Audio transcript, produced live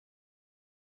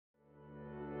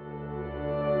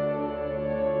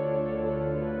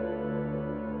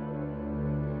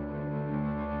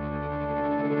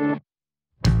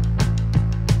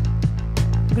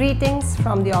Greetings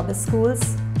from the Orbis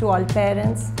schools to all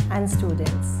parents and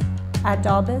students. At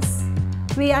Orbis,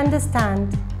 we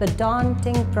understand the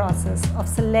daunting process of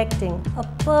selecting a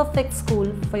perfect school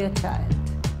for your child.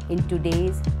 In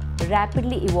today's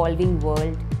rapidly evolving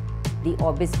world, the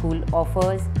Orbis school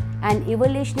offers an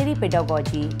evolutionary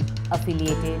pedagogy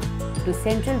affiliated to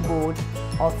Central Board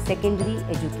of Secondary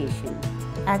Education.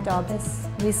 At Orbis,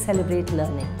 we celebrate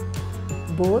learning,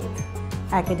 both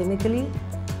academically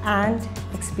and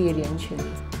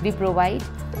experientially. We provide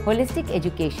holistic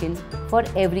education for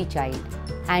every child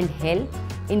and help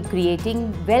in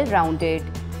creating well-rounded,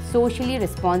 socially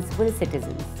responsible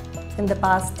citizens. In the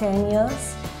past 10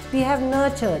 years, we have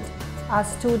nurtured our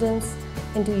students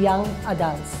into young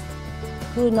adults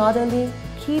who not only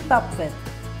keep up with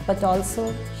but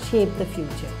also shape the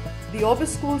future. The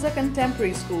Orbis schools are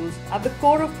contemporary schools at the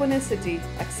core of Pune city,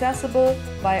 accessible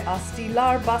by our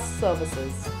stellar bus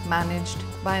services, managed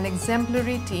by an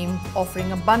exemplary team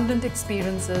offering abundant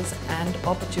experiences and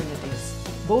opportunities.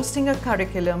 Boasting a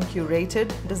curriculum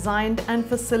curated, designed and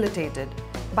facilitated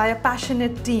by a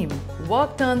passionate team,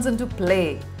 work turns into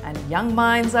play and young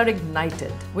minds are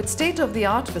ignited. With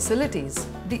state-of-the-art facilities,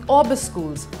 the Orbis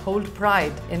schools hold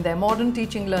pride in their modern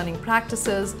teaching learning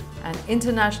practices and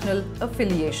international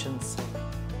affiliations.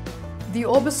 The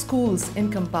Orbis schools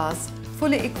encompass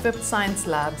fully equipped science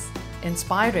labs,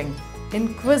 inspiring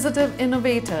inquisitive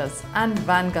innovators and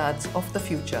vanguards of the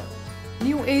future.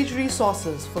 New age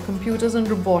resources for computers and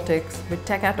robotics with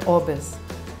Tech at Orbis,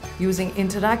 using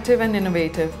interactive and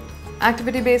innovative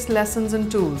activity-based lessons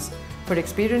and tools for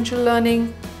experiential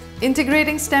learning,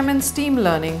 integrating STEM and STEAM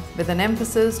learning with an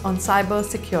emphasis on cyber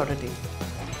security.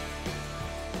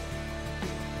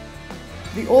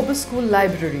 The Orbis school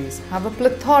libraries have a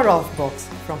plethora of books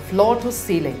from floor to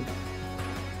ceiling.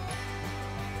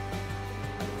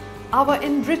 Our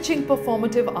enriching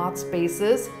performative art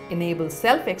spaces enable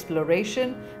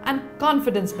self-exploration and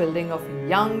confidence building of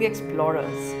young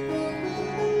explorers.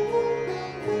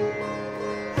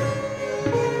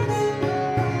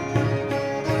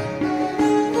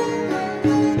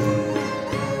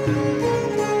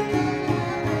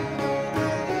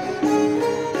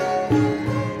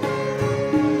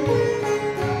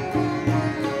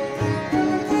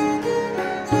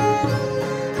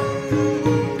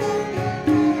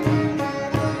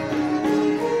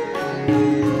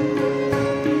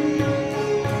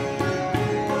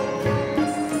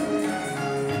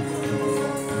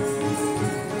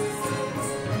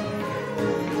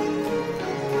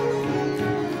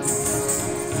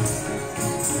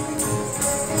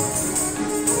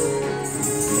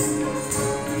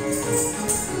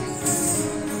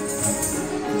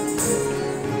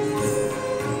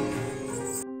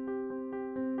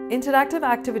 Interactive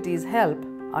activities help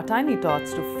our tiny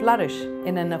tots to flourish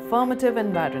in an affirmative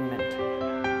environment.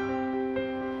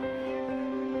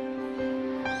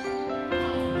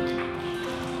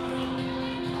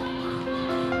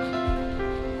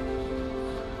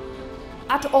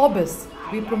 At Orbis,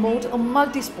 we promote a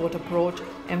multi-sport approach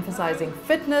emphasizing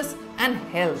fitness and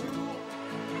health.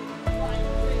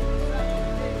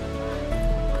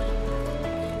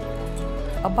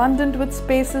 Abundant with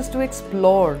spaces to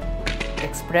explore,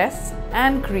 express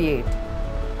and create,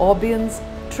 Orbians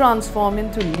transform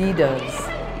into leaders.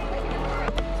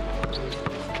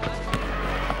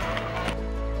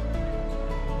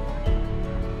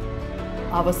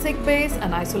 Our sick bays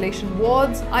and isolation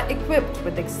wards are equipped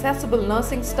with accessible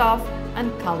nursing staff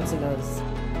and counselors.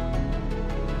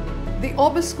 The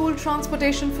Orbis school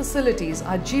transportation facilities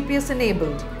are GPS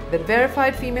enabled with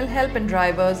verified female help and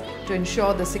drivers to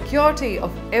ensure the security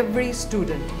of every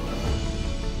student.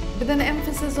 With an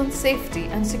emphasis on safety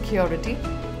and security,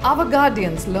 our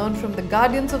guardians learn from the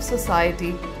guardians of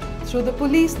society through the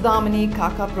Police Damini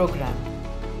Kaka program.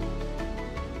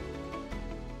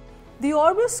 The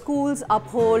Orbis schools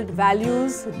uphold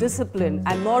values, discipline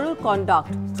and moral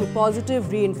conduct through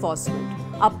positive reinforcement.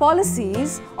 Our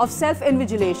policies of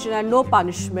self-invigilation and no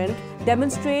punishment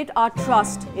demonstrate our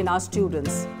trust in our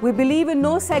students. We believe in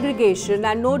no segregation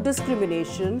and no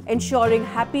discrimination, ensuring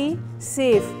happy,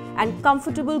 safe and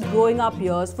comfortable growing up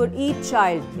years for each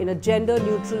child in a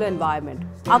gender-neutral environment.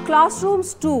 Our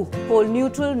classrooms too hold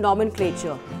neutral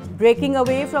nomenclature, breaking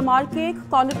away from archaic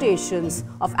connotations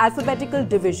of alphabetical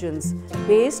divisions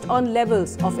based on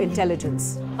levels of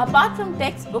intelligence. Apart from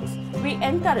textbooks, we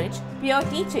encourage peer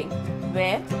teaching,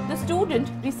 where the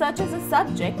student researches a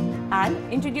subject and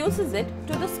introduces it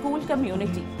to the school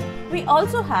community. We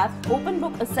also have open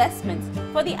book assessments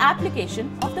for the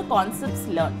application of the concepts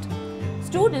learnt.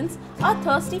 Students are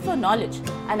thirsty for knowledge,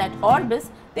 and at Orbis,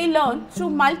 they learn through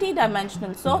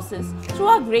multi-dimensional sources through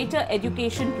our greater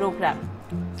education program.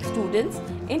 Students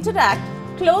interact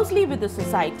closely with the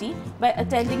society by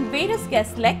attending various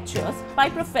guest lectures by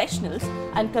professionals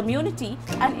and community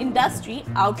and industry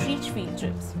outreach field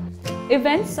trips.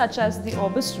 Events such as the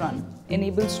Orbis Run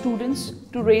enable students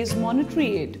to raise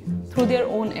monetary aid through their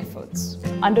own efforts.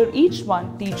 Under Each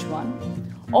One, Teach One,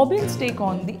 Orbians take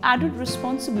on the added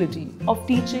responsibility of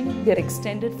teaching their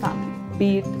extended family,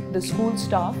 be it the school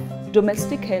staff,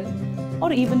 domestic help,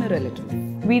 or even a relative.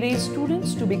 We raise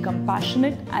students to be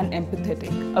compassionate and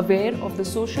empathetic, aware of the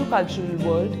socio-cultural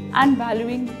world and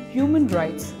valuing human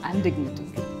rights and dignity.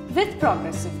 With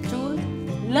progressive tools,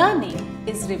 learning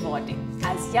is rewarding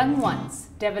as young ones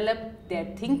develop their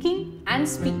thinking and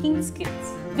speaking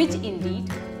skills, which indeed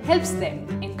helps them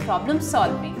in problem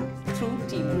solving through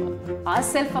teamwork. Our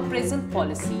self-appraisal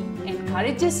policy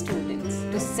encourages students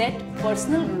to set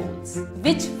personal goals,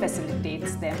 which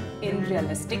facilitates them in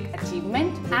realistic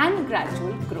achievement and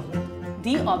gradual growth.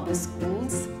 The Orbis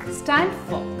schools stand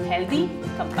for healthy,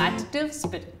 competitive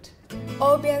spirit.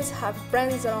 Orbians have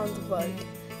friends around the world,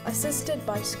 assisted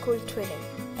by school twinning,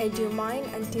 EduMine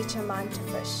and TeacherMan to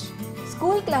Fish.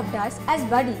 School clubbed us as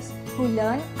buddies who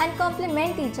learn and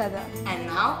complement each other. And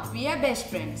now we are best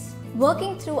friends.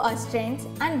 Working through our strengths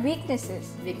and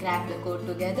weaknesses, We crack the code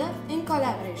together in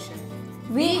collaboration.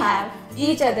 we have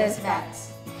each other's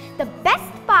backs. The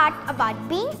best part about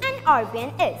being an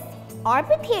Orbian is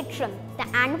Orbithiatrum, the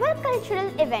annual cultural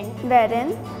event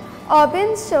Wherein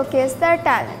Orbians showcase their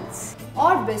talents.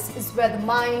 Orbis is where the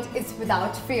mind is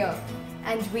without fear,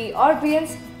 and we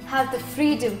Orbians have the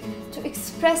freedom to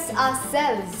express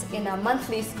ourselves in our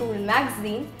monthly school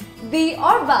magazine, The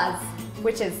Orbas,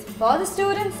 which is for the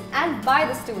students and by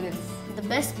the students. The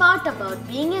best part about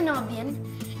being an Orbian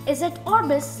is at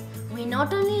Orbis, we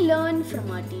not only learn from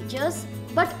our teachers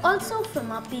but also from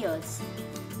our peers.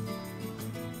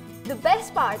 The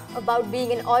best part about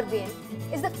being an Orbian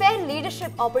is the fair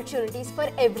leadership opportunities for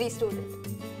every student.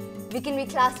 We can be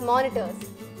class monitors,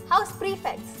 house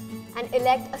prefects, and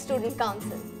elect a student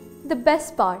council. The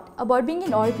best part about being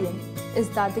an Orbian is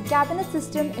that the cabinet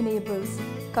system enables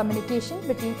communication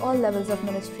between all levels of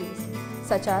ministries,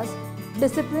 such as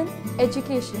discipline,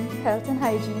 education, health and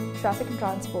hygiene, traffic and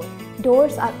transport.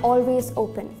 Doors are always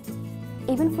open,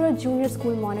 even for a junior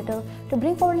school monitor to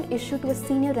bring forward an issue to a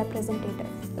senior representative.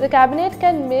 The cabinet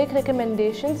can make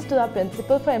recommendations to our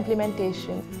principal for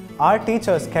implementation. Our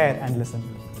teachers care and listen.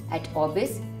 At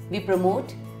Orbis, we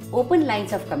promote open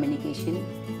lines of communication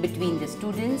between the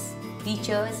students,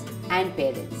 teachers and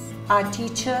parents. Our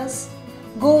teachers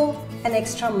go an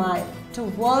extra mile to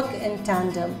work in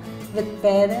tandem with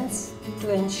parents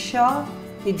to ensure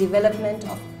the development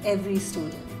of every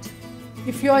student.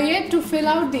 If you are yet to fill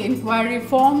out the inquiry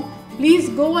form, please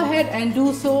go ahead and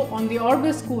do so on the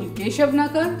Orbis School Keshav,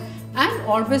 Nagar and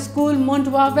Orbis School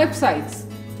Mundhwa websites.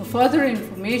 For further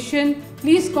information,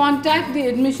 please contact the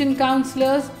admission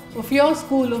counselors of your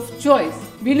school of choice.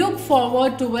 We look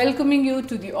forward to welcoming you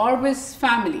to the Orbis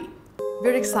family.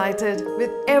 We're excited with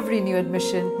every new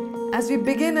admission as we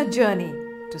begin a journey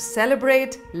to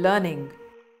celebrate learning.